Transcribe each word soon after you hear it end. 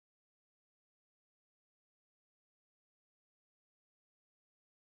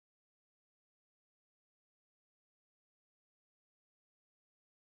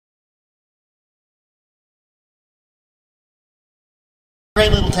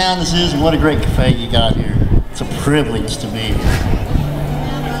great little town this is, and what a great cafe you got here. It's a privilege to be here.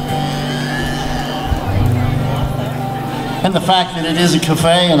 And the fact that it is a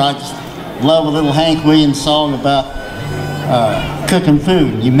cafe, and I just love a little Hank Williams song about cooking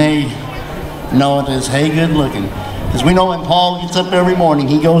food. You may know it as "Hey, good looking." Because we know when Paul gets up every morning,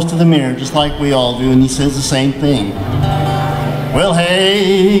 he goes to the mirror just like we all do, and he says the same thing. Well,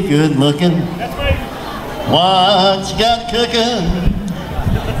 hey, good looking, what you got cooking?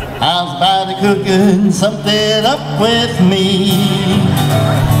 How's about cooking something up with me?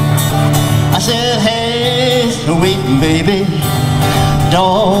 I said, hey, sweet baby,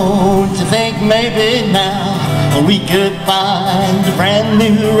 don't you think maybe now we could find a brand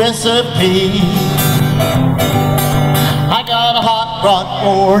new recipe? I got a hot rod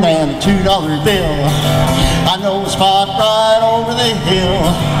board and a $2 bill. I know a spot right over the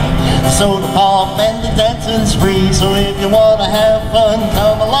hill. The soda pop and the dancing's free, so if you want to have fun,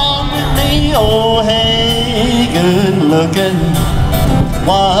 come along with me. Oh, hey, good looking,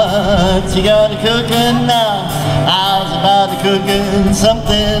 what you got cooking now? How's about cooking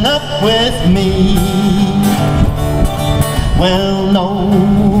something up with me? Well, no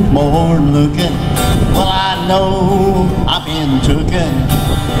more looking, well, I know I've been tooken.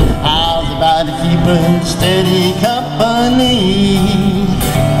 How's about keeping steady company?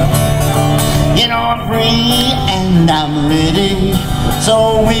 You know I'm free and I'm ready,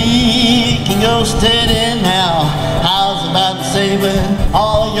 so we can go steady now. How's about saving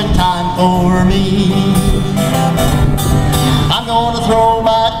all your time for me? I'm gonna throw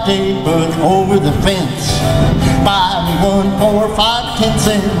my daybook over the fence. Buy me one for 5 or 10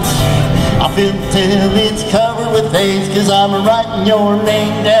 cents. I'll fill it till it's covered with dates, 'cause I'm writing your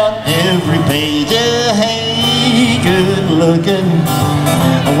name down every page. Hey, good looking,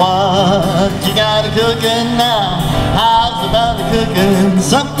 what you got cooking now? How's about cooking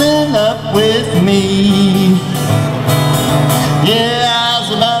something up with me? Yeah, how's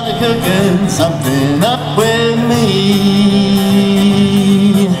about cooking something up with me?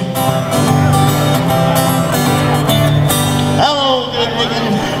 Hello, good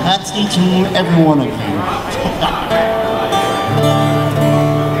looking. That's each and every one of you.